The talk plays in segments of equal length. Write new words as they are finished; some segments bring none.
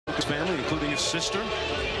His family, including his sister,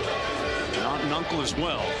 and aunt and uncle as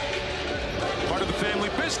well. Part of the family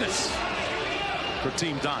business for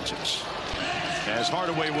Team Doncic. As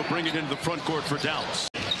Hardaway will bring it into the front court for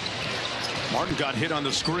Dallas. Martin got hit on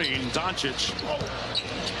the screen. Doncic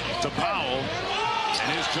to Powell,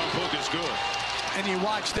 and his jump hook is good. And you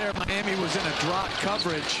watch there, Miami was in a drop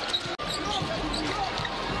coverage.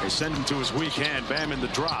 They send him to his weak hand. Bam in the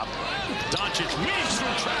drop. Doncic weaves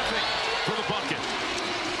through traffic for the bucket.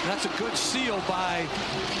 That's a good seal by.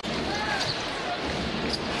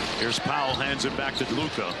 Here's Powell, hands it back to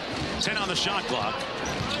Luka. 10 on the shot clock.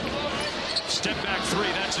 Step back three,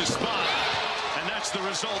 that's his spot. And that's the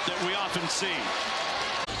result that we often see.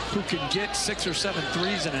 Who can get 6 or 7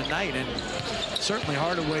 threes in a night, and certainly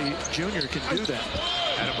Hardaway Jr. can do that.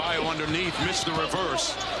 Adebayo underneath, missed the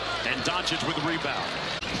reverse, and Doncic with the rebound.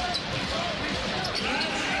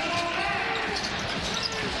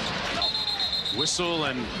 Whistle,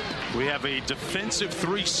 and we have a defensive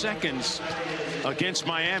 3 seconds against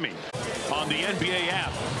Miami on the NBA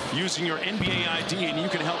app. Using your NBA ID, and you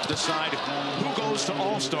can help decide who goes to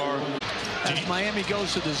All-Star. As Miami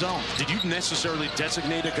goes to the zone. Did you necessarily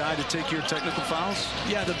designate a guy to take your technical fouls?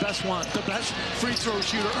 Yeah, the best one. The best free throw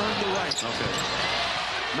shooter earned the right. Okay.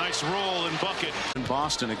 Nice roll and bucket. In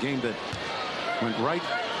Boston, a game that went right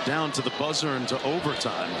down to the buzzer and to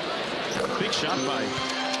overtime. Big shot by.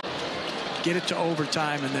 Get it to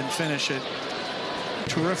overtime and then finish it.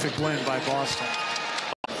 Terrific win by Boston.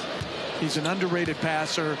 He's an underrated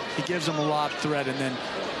passer. He gives them a lob threat and then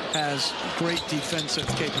has great defensive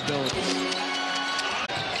capabilities.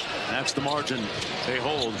 That's the margin they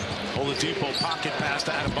hold. Oladipo pocket pass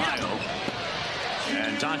to Adebayo.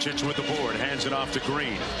 And Doncic with the board, hands it off to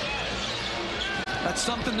Green. That's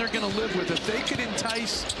something they're going to live with. If they could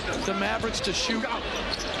entice the Mavericks to shoot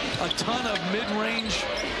a ton of mid-range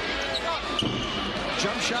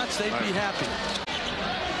jump shots, they'd be happy.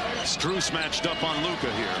 Strus matched up on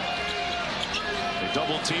Luka here. They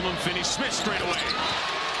double team him. Finney-Smith straight away.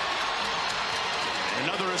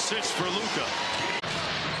 Another assist for Luka.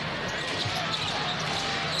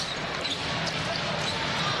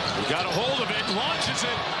 He got a hold of it, launches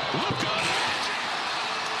it. Luka.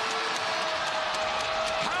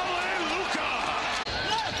 Hallelujah.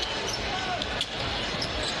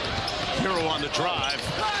 Hero on the drive.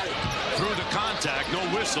 Through the contact, no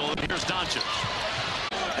whistle. Here's Doncic.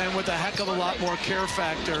 And with a heck of a lot more care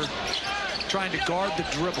factor, trying to guard the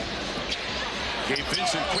dribble. Gabe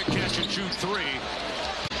Vincent, quick catch and shoot 3.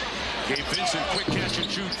 Gabe Vincent, quick catch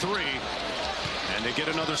and shoot 3. And they get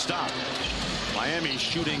another stop. Miami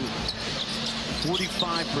shooting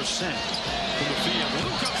 45% from the field.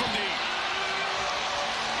 Luka from deep.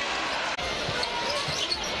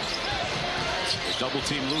 They double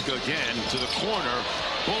team Luka again to the corner.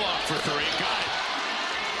 Bullock for 3. Got it.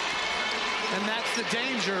 And that's the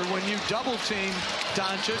danger when you double team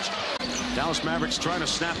Doncic. Dallas Mavericks trying to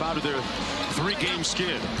snap out of their 3-game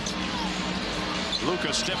skid.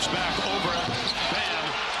 Luka steps back over it.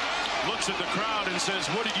 Bam. Looks at the crowd and says,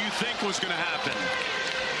 what did you think was going to happen?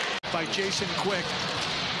 By Jason Quick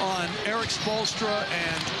on Eric Spoelstra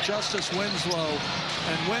and Justice Winslow.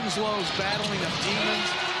 And Winslow's battling of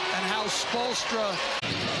demons, and how Spoelstra,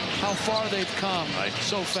 how far they've come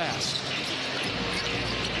so fast.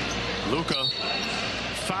 Luka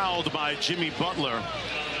fouled by Jimmy Butler.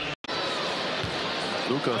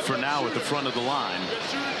 Luka for now at the front of the line.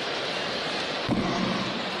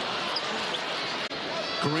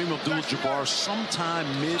 Kareem Abdul-Jabbar sometime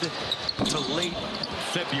mid to late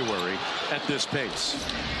February at this pace.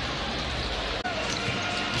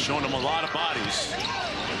 Showing him a lot of bodies.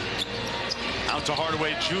 Out to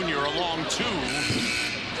Hardaway Jr. along 2.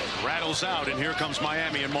 Rattles out, and here comes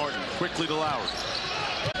Miami and Martin. Quickly to Lowry.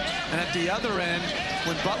 And at the other end,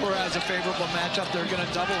 when Butler has a favorable matchup, they're going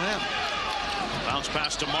to double him. Bounce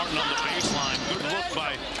pass to Martin on the baseline. Good look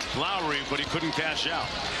by Lowry, but he couldn't cash out.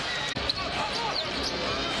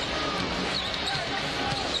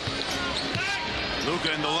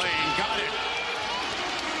 Luka in the lane, got it.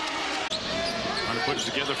 Trying to put it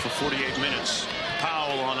together for 48 minutes.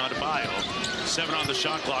 Powell on Adebayo. 7 on the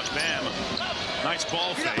shot clock. Bam. Nice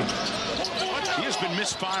ball fake. He has been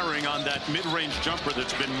misfiring on that mid-range jumper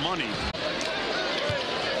that's been money.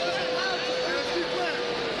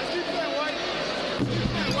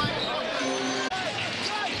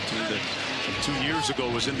 Team that 2 years ago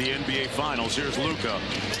was in the NBA Finals. Here's Luka.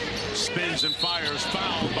 Spins and fires.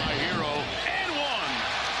 Fouled by Hero. And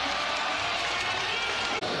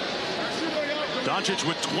 1. Doncic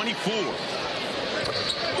with 24.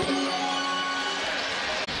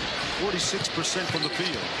 46% from the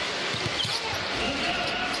field.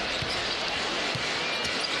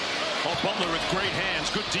 Oh, Butler with great hands,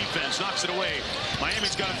 good defense, knocks it away.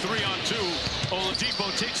 Miami's got a 3-on-2.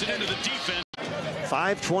 Oladipo takes it into the defense.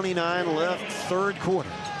 5:29 left, third quarter.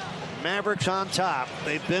 Mavericks on top.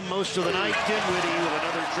 They've been most of the night. Dinwiddie with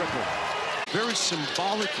another triple. Very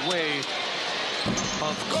symbolic way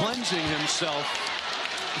of cleansing himself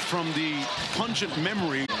from the pungent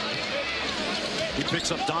memory. He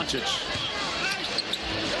picks up Doncic.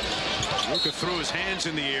 Luka threw his hands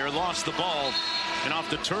in the air, lost the ball, and off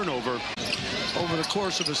the turnover. Over the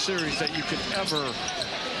course of a series that you could ever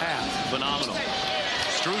have. Phenomenal.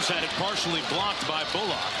 Strus had it partially blocked by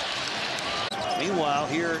Bullock. Meanwhile,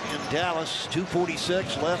 here in Dallas,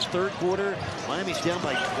 2:46 left, third quarter. Miami's down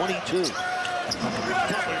by 22.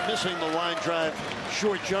 Butler missing the line drive,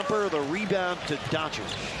 short jumper, the rebound to Doncic.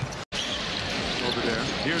 Over there.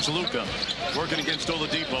 Here's Luka working against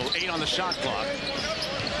Oladipo. 8 on the shot clock.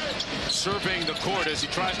 Surveying the court as he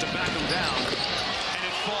tries to back him down. And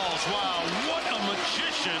it falls. Wow, what a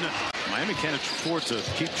magician. Miami can't afford to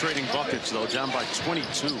keep trading buckets, though, down by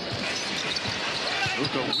 22.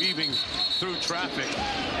 Luka weaving through traffic,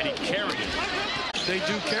 and he carried it. They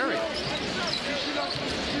do carry it.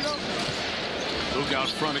 Luka out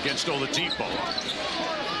front against Oladipo.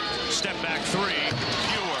 Step back three,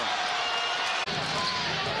 fewer.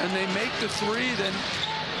 And they make the three, then,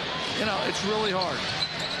 you know, it's really hard.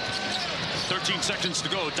 13 seconds to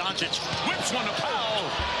go. Doncic whips one to Powell.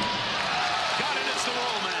 Got it, it's the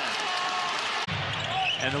roll man.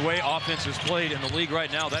 And the way offense is played in the league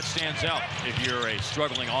right now, that stands out if you're a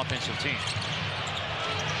struggling offensive team.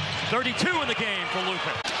 32 in the game for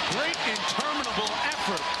Luka. Great interminable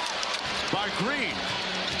effort by Green.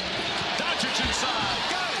 Doncic inside.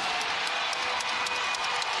 Got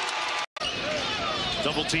it.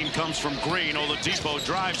 Double team comes from Green. Oladipo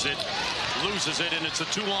drives it, loses it, and it's a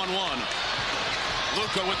 2-on-1.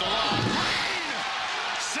 Luka with the lob. Green!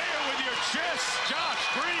 Say it with your chest, Josh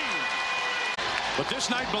Green. But this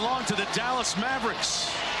night belonged to the Dallas Mavericks.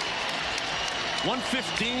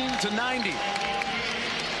 115-90.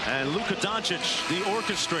 And Luka Doncic, the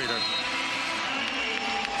orchestrator,